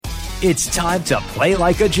It's time to play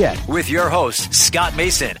like a Jet with your host, Scott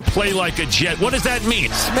Mason. Play like a Jet. What does that mean?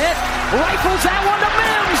 Smith rifles that one to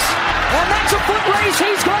Mims. And that's a foot race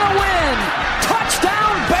he's going to win.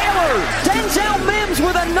 Touchdown Baylor. Denzel Mims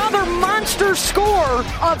with another monster score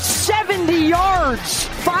of 70 yards.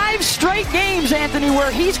 5 straight games, Anthony, where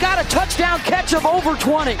he's got a touchdown catch of over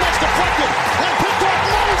 20. That's deflected and picked up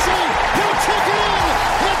Mosley. He'll take it in.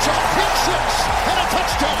 It's a pick six and a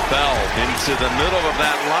touchdown. Bell into the middle of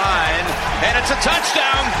that line, and it's a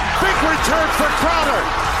touchdown. Big return for Crowder.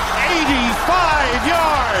 85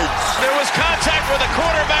 yards. There was contact with the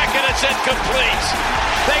quarterback, and it's incomplete.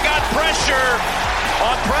 They got pressure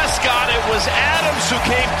on Prescott. It was Adams who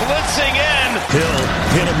came blitzing in. Hill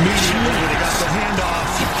hit immediately when he got the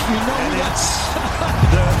handoff. And it's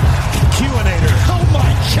the Q-inator. Oh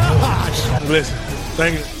my gosh. Listen,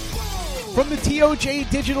 thank you. From the TOJ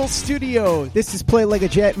Digital Studio, this is Play Like a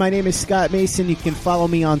Jet. My name is Scott Mason. You can follow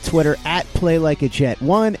me on Twitter at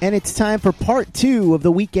PlayLikeAJet1. And it's time for part 2 of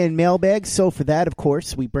the weekend mailbag. So for that, of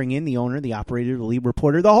course, we bring in the owner, the operator, the lead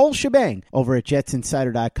reporter, the whole shebang over at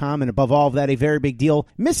JetsInsider.com. And above all of that, a very big deal,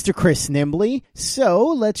 Mr. Chris Nimbley. So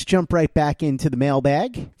let's jump right back into the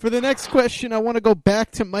mailbag. For the next question, I want to go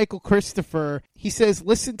back to Michael Christopher. He says,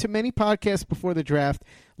 listen to many podcasts before the draft,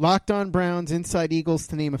 Locked On Browns, Inside Eagles,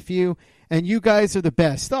 to name a few, and you guys are the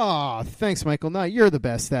best. Aw, thanks, Michael. No, you're the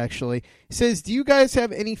best, actually. He says, do you guys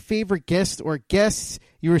have any favorite guests or guests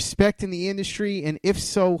you respect in the industry, and if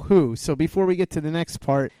so, who? So before we get to the next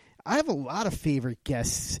part, I have a lot of favorite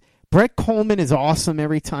guests. Brett Coleman is awesome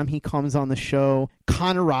every time he comes on the show.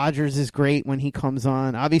 Connor Rogers is great when he comes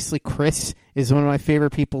on. Obviously, Chris is one of my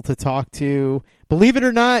favorite people to talk to. Believe it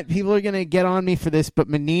or not, people are going to get on me for this, but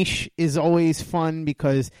Manish is always fun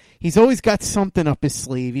because he's always got something up his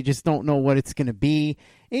sleeve. You just don't know what it's going to be.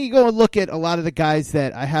 And you go and look at a lot of the guys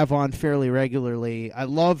that I have on fairly regularly. I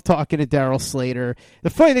love talking to Daryl Slater. The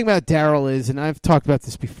funny thing about Daryl is, and I've talked about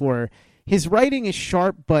this before, his writing is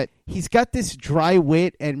sharp, but he's got this dry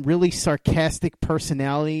wit and really sarcastic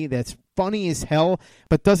personality that's funny as hell,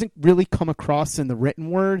 but doesn't really come across in the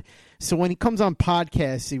written word. So when he comes on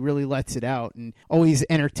podcasts, he really lets it out, and always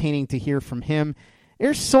entertaining to hear from him.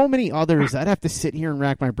 There's so many others. I'd have to sit here and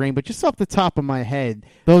rack my brain, but just off the top of my head,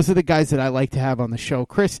 those are the guys that I like to have on the show.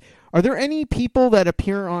 Chris, are there any people that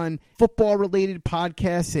appear on football-related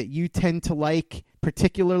podcasts that you tend to like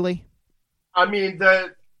particularly? I mean,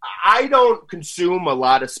 I don't consume a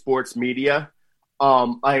lot of sports media.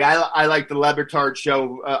 I like the Le Batard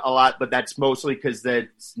show a lot, but that's mostly because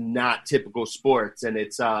that's not typical sports, and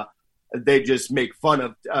it's they just make fun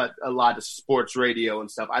of a lot of sports radio and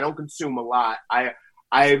stuff. I don't consume a lot.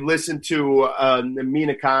 I listen to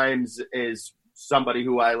Mina Kimes is somebody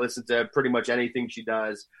who I listen to pretty much anything she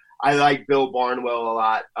does. I like Bill Barnwell a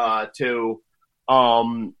lot too,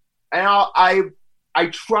 and I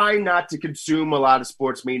try not to consume a lot of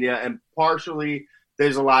sports media, and partially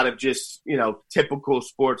there's a lot of just, typical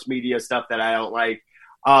sports media stuff that I don't like.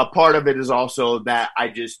 Part of it is also that I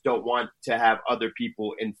just don't want to have other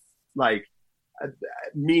people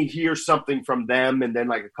me hear something from them and then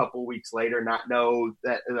a couple weeks later not know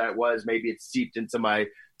that was, maybe it's seeped into my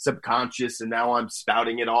subconscious and now I'm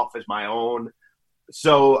spouting it off as my own.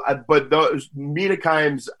 So, but those Mina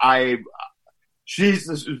Kimes,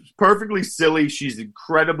 she's perfectly silly. She's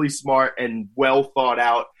incredibly smart and well thought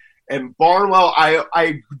out. And Barnwell,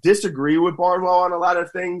 I disagree with Barnwell on a lot of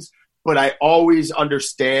things, but I always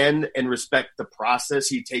understand and respect the process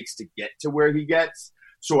he takes to get to where he gets.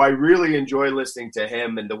 So I really enjoy listening to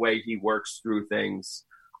him and the way he works through things.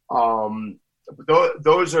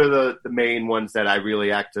 Those are the main ones that I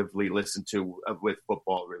really actively listen to with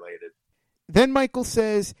football related. Then Michael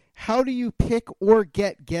says, how do you pick or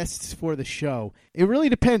get guests for the show? It really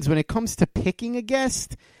depends. When it comes to picking a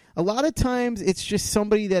guest, a lot of times it's just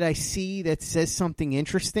somebody that I see that says something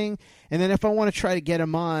interesting. And then if I want to try to get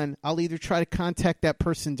him on, I'll either try to contact that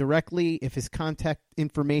person directly if his contact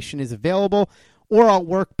information is available, or I'll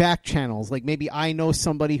work back channels. Like maybe I know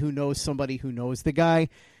somebody who knows the guy.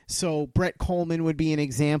 So Brett Coleman would be an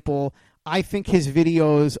example. I think his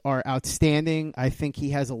videos are outstanding. I think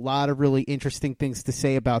he has a lot of really interesting things to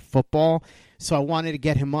say about football. So I wanted to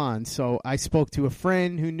get him on. So I spoke to a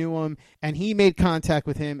friend who knew him, and he made contact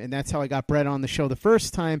with him, and that's how I got Brett on the show the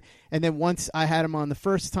first time. And then once I had him on the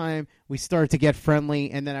first time, we started to get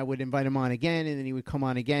friendly, and then I would invite him on again, and then he would come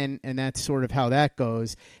on again, and that's sort of how that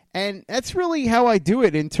goes. And that's really how I do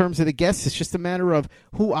it in terms of the guests. It's just a matter of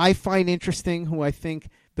who I find interesting, who I think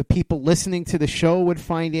the people listening to the show would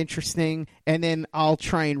find interesting, and then I'll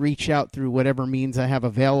try and reach out through whatever means I have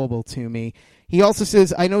available to me. He also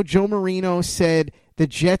says, I know Joe Marino said the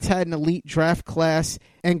Jets had an elite draft class,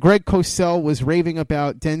 and Greg Cosell was raving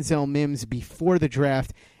about Denzel Mims before the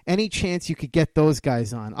draft. Any chance you could get those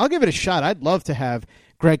guys on? I'll give it a shot. I'd love to have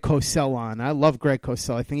Greg Cosell on. I love Greg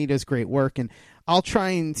Cosell. I think he does great work, and I'll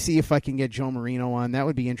try and see if I can get Joe Marino on. That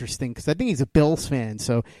would be interesting because I think he's a Bills fan,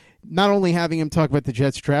 so not only having him talk about the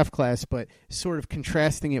Jets draft class, but sort of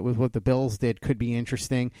contrasting it with what the Bills did could be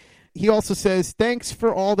interesting. He also says, thanks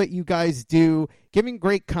for all that you guys do, giving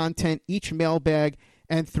great content each mailbag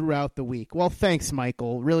and throughout the week. Well, thanks,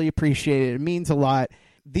 Michael. Really appreciate it. It means a lot.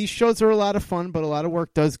 These shows are a lot of fun, but a lot of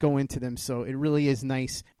work does go into them, so it really is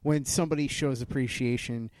nice when somebody shows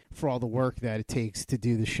appreciation for all the work that it takes to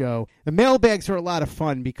do the show. The mailbags are a lot of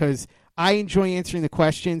fun because I enjoy answering the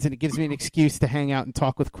questions, and it gives me an excuse to hang out and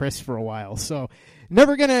talk with Chris for a while. So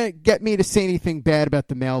never going to get me to say anything bad about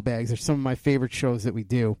the mailbags. They're some of my favorite shows that we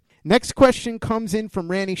do. Next question comes in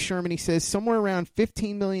from Randy Sherman. He says, somewhere around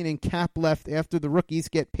 $15 million in cap left after the rookies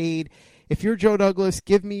get paid. If you're Joe Douglas,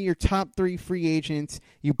 give me your top 3 free agents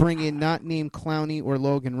you bring in, not named Clowney or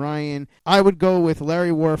Logan Ryan. I would go with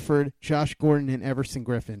Larry Warford, Josh Gordon, and Everson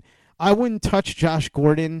Griffin. I wouldn't touch Josh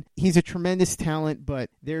Gordon. He's a tremendous talent, but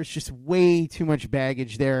there's just way too much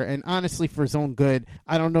baggage there. And honestly, for his own good,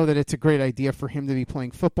 I don't know that it's a great idea for him to be playing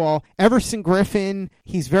football. Everson Griffin,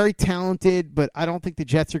 he's very talented, but I don't think the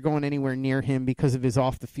Jets are going anywhere near him because of his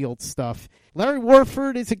off-the-field stuff. Larry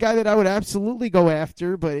Warford is a guy that I would absolutely go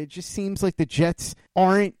after, but it just seems like the Jets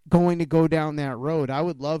aren't going to go down that road. I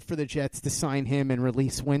would love for the Jets to sign him and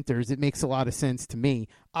release Winters. It makes a lot of sense to me.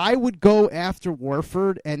 I would go after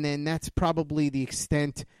Warford, and then that's probably the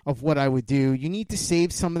extent of what I would do. You need to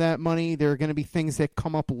save some of that money. There are going to be things that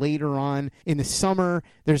come up later on in the summer.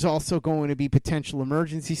 There's also going to be potential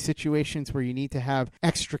emergency situations where you need to have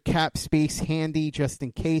extra cap space handy just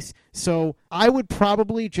in case. So I would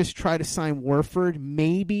probably just try to sign Warford.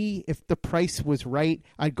 Maybe if the price was right,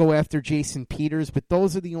 I'd go after Jason Peters, but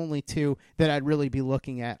those are the only two that I'd really be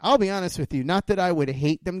looking at. I'll be honest with you, not that I would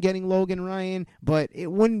hate them getting Logan Ryan, but it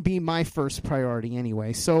wouldn't be my first priority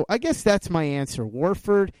anyway. So I guess that's my answer.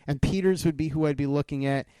 Warford and Peters would be who I'd be looking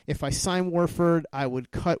at. If I sign Warford, I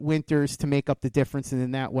would cut Winters to make up the difference, and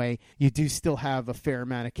in that way, you do still have a fair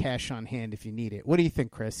amount of cash on hand if you need it. What do you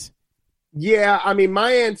think, Chris? Yeah, I mean,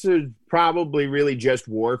 my answer is probably really just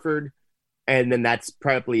Warford, and then that's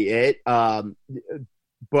probably it.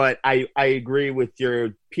 But I agree with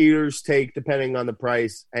your Peters take depending on the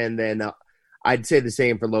price, and then I'd say the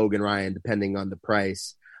same for Logan Ryan depending on the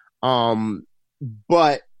price.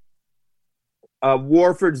 But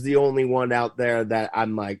Warford's the only one out there that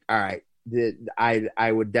I'm like, all right,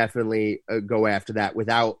 I would definitely go after that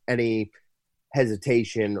without any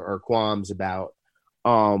hesitation or qualms about.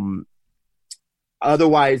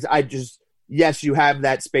 Otherwise, yes, you have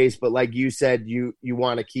that space, but like you said, you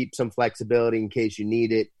want to keep some flexibility in case you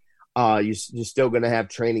need it. You're still going to have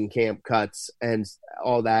training camp cuts and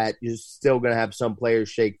all that. You're still going to have some players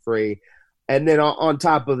shake free. And then on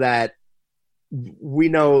top of that, we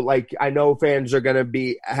know, like, I know fans are going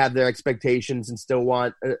to have their expectations and still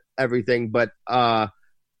want everything, but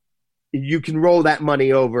you can roll that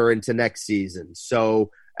money over into next season.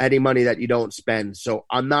 So any money that you don't spend. So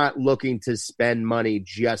I'm not looking to spend money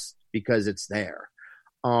just because it's there.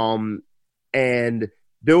 And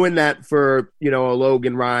doing that for, a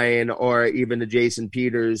Logan Ryan or even a Jason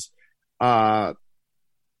Peters, you're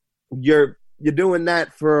doing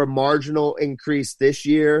that for a marginal increase this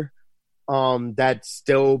year. That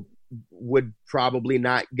still would probably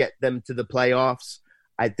not get them to the playoffs.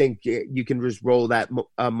 I think you can just roll that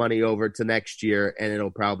money over to next year, and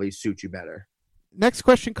it'll probably suit you better. Next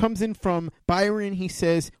question comes in from Byron. He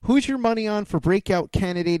says, who's your money on for breakout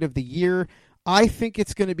candidate of the year? I think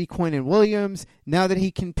it's going to be Quinnen Williams, now that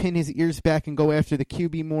he can pin his ears back and go after the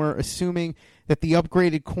QB more, assuming that the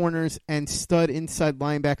upgraded corners and stud inside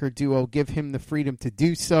linebacker duo give him the freedom to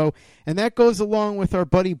do so. And that goes along with our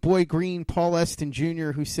buddy Boy Green, Paul Eston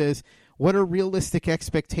Jr., who says, what are realistic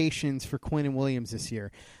expectations for Quinnen Williams this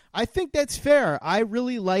year? I think that's fair. I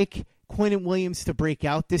really like Quinnen Williams to break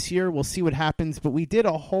out this year. We'll see what happens, but we did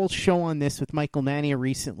a whole show on this with Michael Nania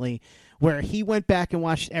recently, where he went back and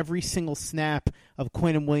watched every single snap of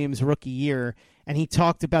Quinnen Williams' rookie year, and he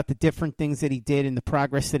talked about the different things that he did and the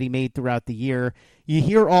progress that he made throughout the year. You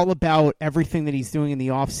hear all about everything that he's doing in the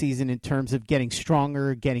offseason in terms of getting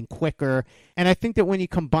stronger, getting quicker, and I think that when you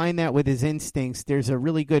combine that with his instincts, there's a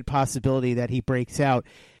really good possibility that he breaks out.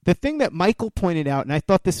 The thing that Michael pointed out, and I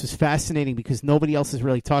thought this was fascinating because nobody else has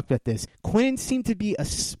really talked about this, Quinnen seemed to be a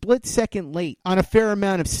split second late on a fair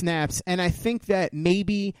amount of snaps, and I think that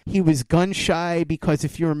maybe he was gun shy because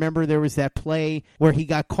if you remember there was that play where he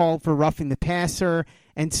got called for roughing the passer,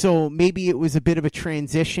 and so maybe it was a bit of a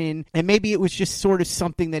transition, and maybe it was just sort of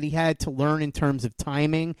something that he had to learn in terms of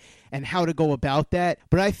timing and how to go about that.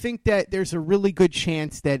 But I think that there's a really good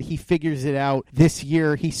chance that he figures it out this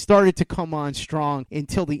year. He started to come on strong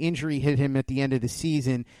until the injury hit him at the end of the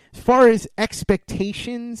season. As far as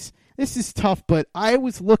expectations, this is tough, but I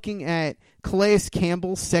was looking at Calais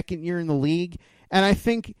Campbell's second year in the league, and I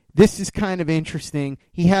think this is kind of interesting.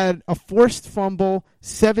 He had a forced fumble,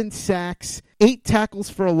 7 sacks, 8 tackles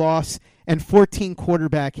for a loss, and 14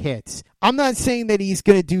 quarterback hits. I'm not saying that he's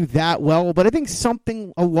going to do that well, but I think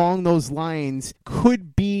something along those lines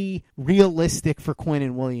could be realistic for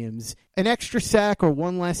Quinnen Williams. An extra sack or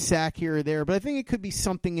one less sack here or there, but I think it could be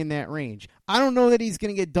something in that range. I don't know that he's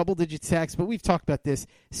going to get double-digit sacks, but we've talked about this.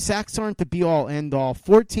 Sacks aren't the be-all, end-all.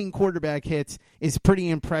 14 quarterback hits is pretty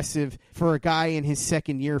impressive for a guy in his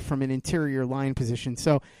second year from an interior line position.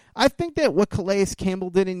 So I think that what Calais Campbell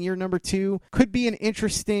did in year number 2 could be an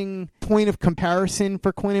interesting point of comparison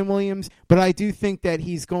for Quinnen Williams, but I do think that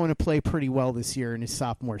he's going to play pretty well this year in his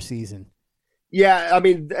sophomore season. Yeah, I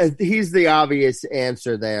mean, he's the obvious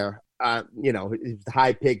answer there. The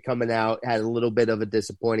high pick coming out, had a little bit of a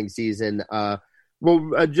disappointing season.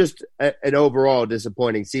 Just an overall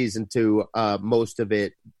disappointing season too. Most of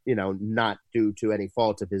it, not due to any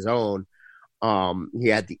fault of his own. He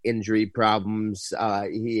had the injury problems.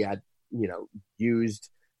 He had, used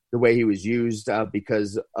the way he was used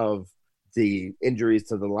because of the injuries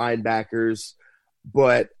to the linebackers.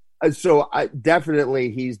 But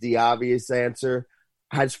definitely he's the obvious answer.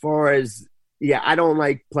 As far as, I don't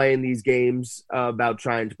like playing these games about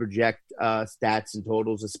trying to project stats and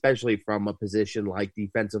totals, especially from a position like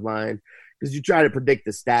defensive line, because you try to predict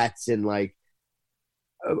the stats and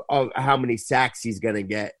of how many sacks he's going to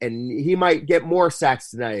get. And he might get more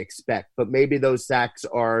sacks than I expect, but maybe those sacks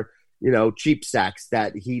are, cheap sacks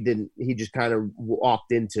that he just kind of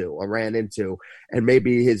walked into or ran into. And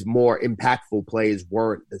maybe his more impactful plays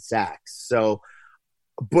weren't the sacks. So,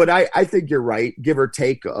 but I think you're right, give or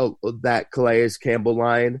take that Calais Campbell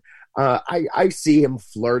line. I see him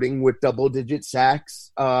flirting with double-digit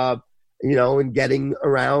sacks, and getting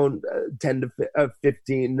around 10 to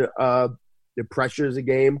 15 pressures a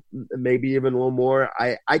game, maybe even a little more.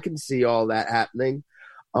 I can see all that happening.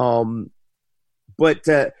 But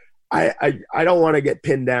I don't want to get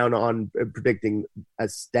pinned down on predicting a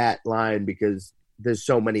stat line because there's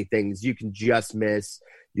so many things you can just miss.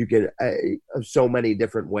 You can so many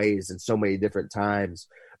different ways and so many different times.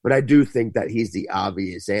 But I do think that he's the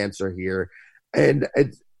obvious answer here. And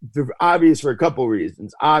it's obvious for a couple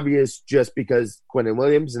reasons. Obvious just because Quinnen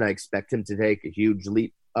Williams, and I expect him to take a huge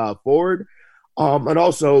leap forward. And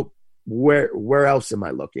also, where else am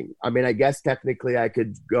I looking? I mean, I guess technically I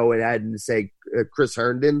could go ahead and say Chris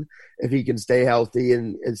Herndon if he can stay healthy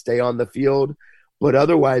and stay on the field. But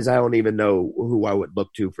otherwise, I don't even know who I would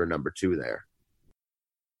look to for number 2 there.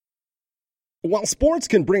 While sports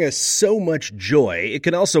can bring us so much joy, it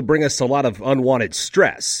can also bring us a lot of unwanted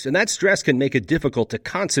stress, and that stress can make it difficult to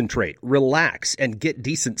concentrate, relax, and get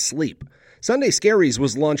decent sleep. Sunday Scaries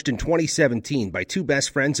was launched in 2017 by 2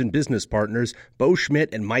 best friends and business partners, Bo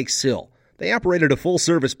Schmidt and Mike Sill. They operated a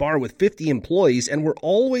full-service bar with 50 employees and were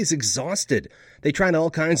always exhausted. They tried all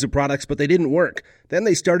kinds of products, but they didn't work. Then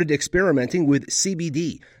they started experimenting with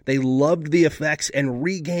CBD. They loved the effects and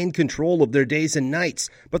regained control of their days and nights,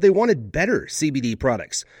 but they wanted better CBD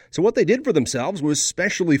products. So what they did for themselves was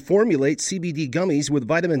specially formulate CBD gummies with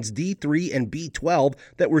vitamins D3 and B12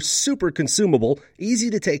 that were super consumable, easy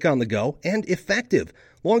to take on the go, and effective.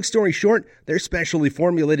 Long story short, their specially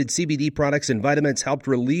formulated CBD products and vitamins helped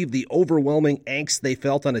relieve the overwhelming angst they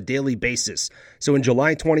felt on a daily basis. So in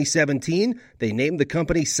July 2017, they named the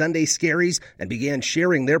company Sunday Scaries and began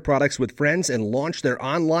sharing their products with friends and launched their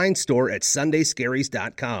online store at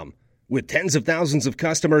sundayscaries.com. With tens of thousands of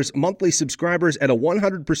customers, monthly subscribers, and a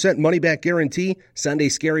 100% money-back guarantee, Sunday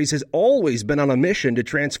Scaries has always been on a mission to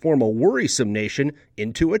transform a worrisome nation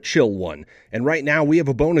into a chill one. And right now, we have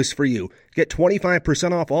a bonus for you. Get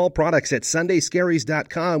 25% off all products at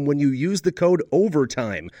sundayscaries.com when you use the code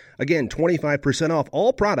OVERTIME. Again, 25% off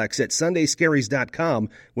all products at sundayscaries.com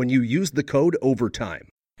when you use the code OVERTIME.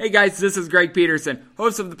 Hey guys, this is Greg Peterson,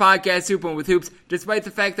 host of the podcast Hoopin' with Hoops. Despite the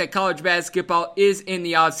fact that college basketball is in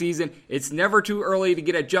the offseason, it's never too early to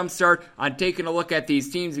get a jump start on taking a look at these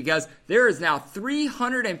teams because there is now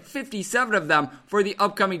 357 of them for the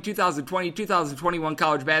upcoming 2020-2021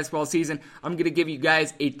 college basketball season. I'm going to give you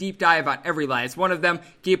guys a deep dive on every last one of them,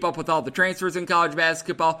 keep up with all the transfers in college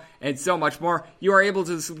basketball, and so much more. You are able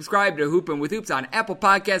to subscribe to Hoopin' with Hoops on Apple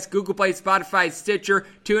Podcasts, Google Play, Spotify, Stitcher,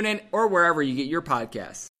 TuneIn, or wherever you get your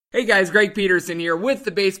podcasts. Hey guys, Greg Peterson here with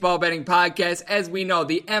the Baseball Betting Podcast. As we know,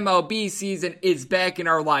 the MLB season is back in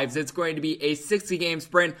our lives. It's going to be a 60-game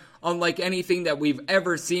sprint unlike anything that we've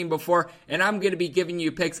ever seen before. And I'm going to be giving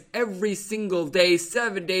you picks every single day,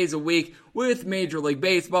 7 days a week with Major League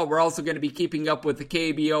Baseball. We're also going to be keeping up with the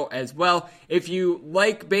KBO as well. If you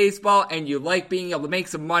like baseball and you like being able to make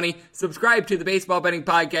some money, subscribe to the Baseball Betting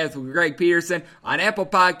Podcast with Greg Peterson on Apple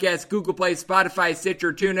Podcasts, Google Play, Spotify,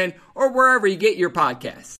 Stitcher, TuneIn, or wherever you get your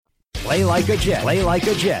podcasts. Play like a Jet. Play like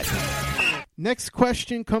a Jet. Next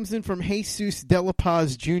question comes in from Jesus De La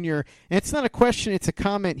Paz Jr. And it's not a question, it's a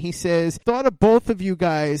comment. He says, thought of both of you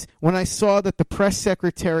guys when I saw that the press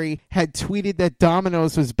secretary had tweeted that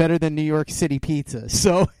Domino's was better than New York City pizza.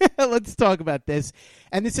 So let's talk about this.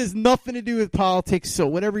 And this has nothing to do with politics, so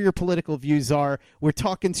whatever your political views are, we're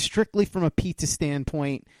talking strictly from a pizza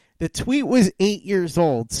standpoint. The tweet was 8 years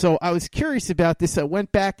old, so I was curious about this. I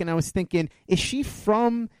went back and I was thinking, is she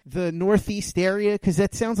from the Northeast area? Because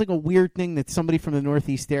that sounds like a weird thing that somebody from the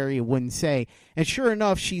Northeast area wouldn't say. And sure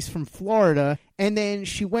enough, she's from Florida, and then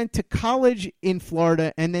she went to college in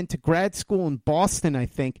Florida and then to grad school in Boston, I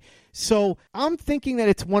think. So I'm thinking that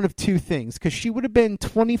it's one of two things, because she would have been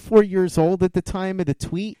 24 years old at the time of the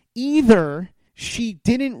tweet. Either she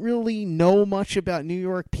didn't really know much about New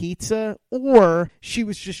York pizza, or she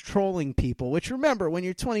was just trolling people, which, remember, when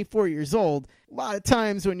you're 24 years old, a lot of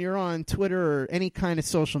times when you're on Twitter or any kind of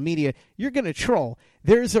social media, you're going to troll.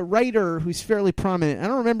 There's a writer who's fairly prominent. I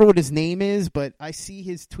don't remember what his name is, but I see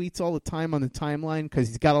his tweets all the time on the timeline because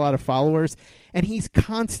he's got a lot of followers. And he's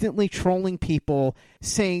constantly trolling people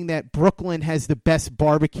saying that Brooklyn has the best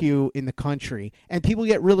barbecue in the country. And people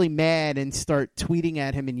get really mad and start tweeting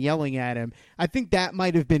at him and yelling at him. I think that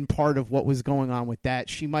might have been part of what was going on with that.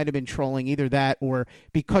 She might have been trolling either that, or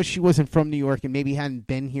because she wasn't from New York and maybe hadn't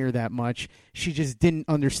been here that much, she just didn't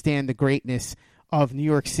understand the greatness of New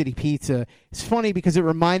York City pizza. It's funny because it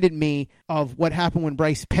reminded me of what happened when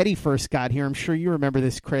Bryce Petty first got here. I'm sure you remember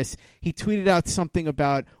this, Chris. He tweeted out something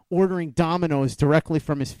about ordering Domino's directly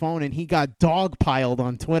from his phone, and he got dogpiled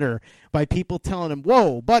on Twitter by people telling him,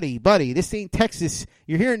 whoa, buddy, this ain't Texas.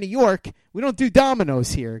 You're here in New York. We don't do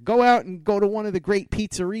Domino's here. Go out and go to one of the great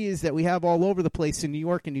pizzerias that we have all over the place in New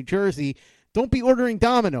York and New Jersey. Don't be ordering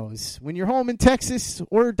Domino's. When you're home in Texas,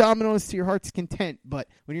 order Domino's to your heart's content. But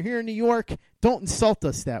when you're here in New York, don't insult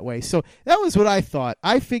us that way. So that was what I thought.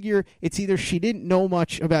 I figure it's either she didn't know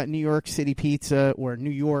much about New York City pizza or New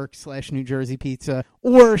York/New Jersey pizza,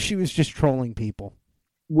 or she was just trolling people.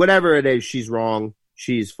 Whatever it is, she's wrong.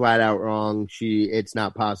 She's flat out wrong. It's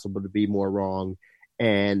not possible to be more wrong,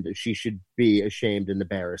 and she should be ashamed and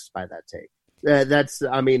embarrassed by that take.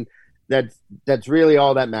 That's really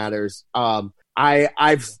all that matters.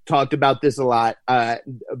 I've talked about this a lot.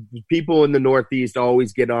 People in the Northeast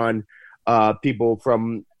always get on people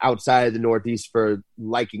from outside of the Northeast for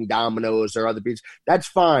liking Domino's or other pizzas. That's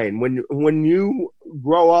fine. When you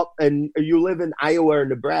grow up and you live in Iowa or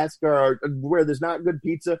Nebraska or where there's not good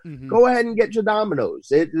pizza, go ahead and get your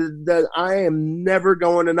Domino's. I am never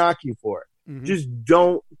going to knock you for it. Just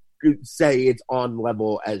don't say it's on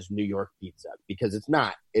level as New York pizza, because it's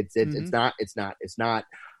not. It's not.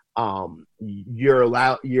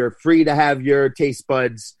 You're free to have your taste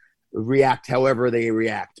buds react however they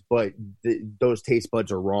react, but those taste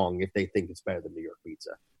buds are wrong if they think it's better than New York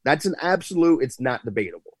pizza. That's an absolute. It's not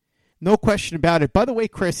debatable. No question about it. By the way,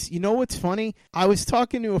 Chris, you know what's funny? I was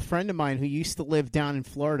talking to a friend of mine who used to live down in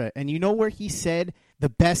Florida, and you know where he said the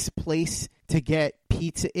best place to get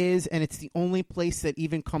pizza is, and it's the only place that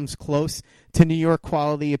even comes close to New York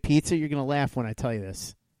quality of pizza? You're going to laugh when I tell you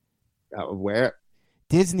this. Where?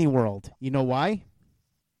 Disney World. You know why?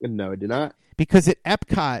 No, I do not. Because at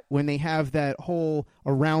Epcot, when they have that whole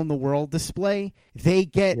around the world display, they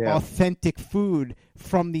get authentic food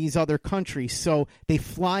from these other countries. So they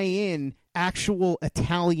fly in actual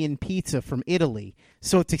Italian pizza from Italy.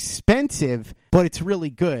 So it's expensive, but it's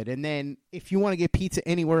really good. And then if you want to get pizza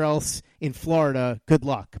anywhere else in Florida, good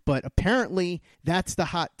luck. But apparently that's the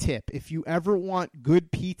hot tip. If you ever want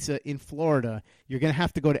good pizza in Florida, you're going to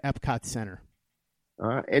have to go to Epcot Center.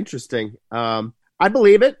 Interesting. I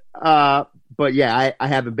believe it, But yeah, I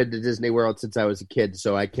haven't been to Disney World since I was a kid,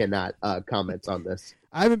 so I cannot comment on this.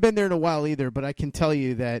 I haven't been there in a while either, but I can tell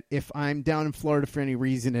you that if I'm down in Florida for any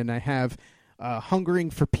reason and I have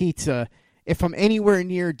hungering for pizza, if I'm anywhere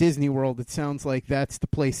near Disney World, it sounds like that's the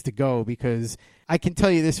place to go, because I can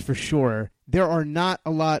tell you this for sure. There are not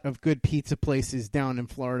a lot of good pizza places down in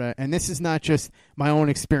Florida, and this is not just my own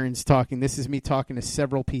experience talking. This is me talking to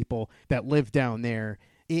several people that live down there.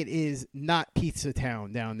 It is not pizza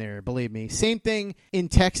town down there, believe me. Same thing in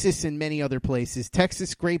Texas and many other places.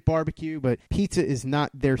 Texas, great barbecue, but pizza is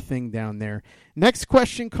not their thing down there. Next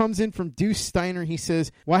question comes in from Deuce Steiner. He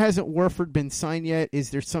says, why hasn't Warford been signed yet?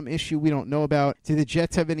 Is there some issue we don't know about? Do the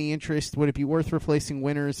Jets have any interest? Would it be worth replacing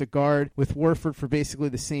Winter as a guard with Warford for basically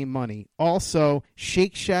the same money? Also,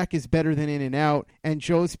 Shake Shack is better than In-N-Out, and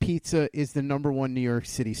Joe's Pizza is the number one New York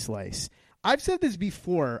City slice. I've said this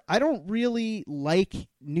before. I don't really like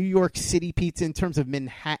New York City pizza in terms of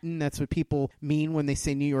Manhattan. That's what people mean when they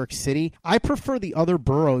say New York City. I prefer the other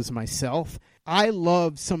boroughs myself. I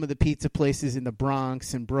love some of the pizza places in the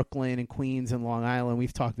Bronx and Brooklyn and Queens and Long Island.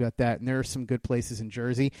 We've talked about that, and there are some good places in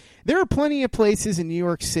Jersey. There are plenty of places in New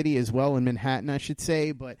York City as well, in Manhattan, I should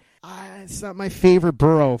say, but it's not my favorite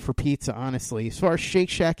borough for pizza, honestly. As far as Shake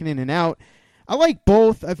Shack and In-N-Out, I like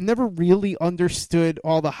both. I've never really understood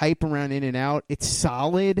all the hype around In-N-Out. It's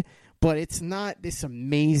solid, but it's not this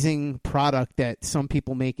amazing product that some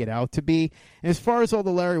people make it out to be. And as far as all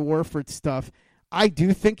the Larry Warford stuff, I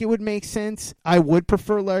do think it would make sense. I would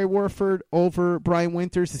prefer Larry Warford over Brian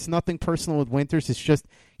Winters. It's nothing personal with Winters. It's just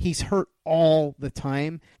he's hurt all the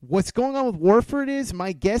time. What's going on with Warford is,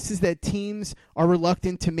 my guess is that teams are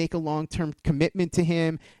reluctant to make a long-term commitment to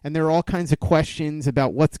him, and there are all kinds of questions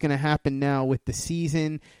about what's going to happen now with the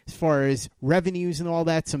season as far as revenues and all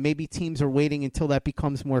that, so maybe teams are waiting until that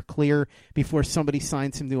becomes more clear before somebody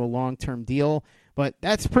signs him to a long-term deal. But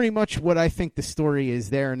that's pretty much what I think the story is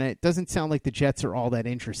there, and it doesn't sound like the Jets are all that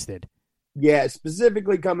interested. Yeah,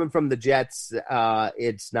 specifically coming from the Jets,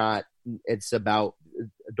 it's not. It's about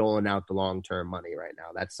doling out the long-term money right now.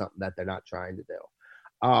 That's something that they're not trying to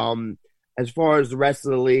do. As far as the rest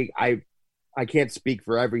of the league, I can't speak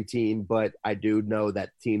for every team, but I do know that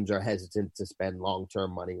teams are hesitant to spend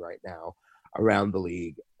long-term money right now around the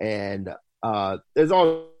league. And there's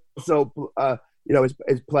also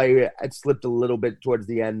his play had slipped a little bit towards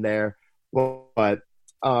the end there, but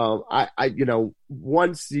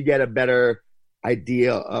once you get a better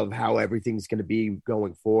idea of how everything's going to be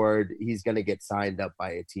going forward, he's going to get signed up by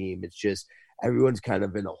a team. It's just everyone's kind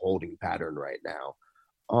of in a holding pattern right now.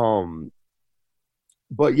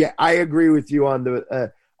 But yeah, I agree with you on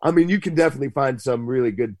the. You can definitely find some really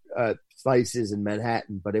good slices in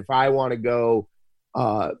Manhattan, but if I want to go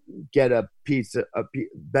get a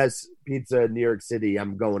best pizza in New York City,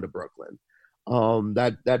 I'm going to Brooklyn.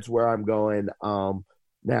 That's where I'm going.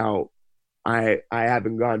 Now, I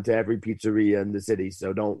haven't gone to every pizzeria in the city,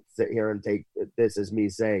 so don't sit here and take this as me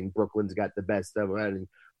saying Brooklyn's got the best of anything.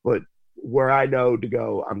 But where I know to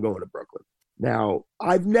go, I'm going to Brooklyn. Now,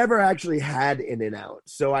 I've never actually had In-N-Out,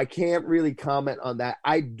 so I can't really comment on that.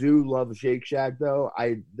 I do love Shake Shack, though.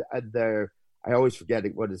 I always forget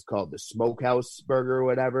what it's called, the smokehouse burger or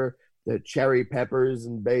whatever, the cherry peppers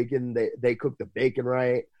and bacon. They cook the bacon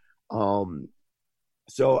right.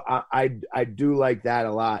 So I do like that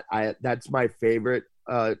a lot. That's my favorite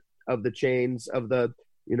of the chains of the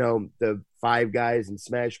Five Guys and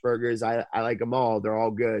Smash Burgers. I like them all. They're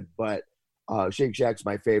all good, but Shake Shack's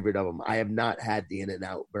my favorite of them. I have not had the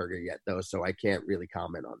In-N-Out burger yet, though, so I can't really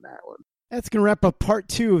comment on that one. That's going to wrap up part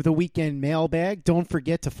 2 of the weekend mailbag. Don't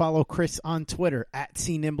forget to follow Chris on Twitter at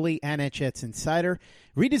 @CNimbley and at Jets Insider.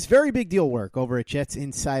 Read his very big deal work over at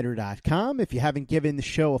jetsinsider.com. If you haven't given the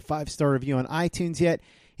show a 5-star review on iTunes yet,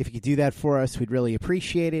 if you could do that for us, we'd really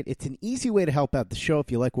appreciate it. It's an easy way to help out the show if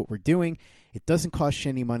you like what we're doing. It doesn't cost you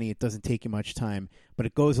any money. It doesn't take you much time, but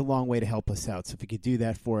it goes a long way to help us out. So if you could do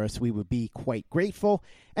that for us, we would be quite grateful.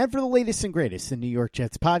 And for the latest and greatest in New York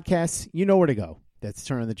Jets podcasts, you know where to go. That's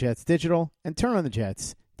Turn on the Jets Digital and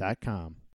turnonthejets.com.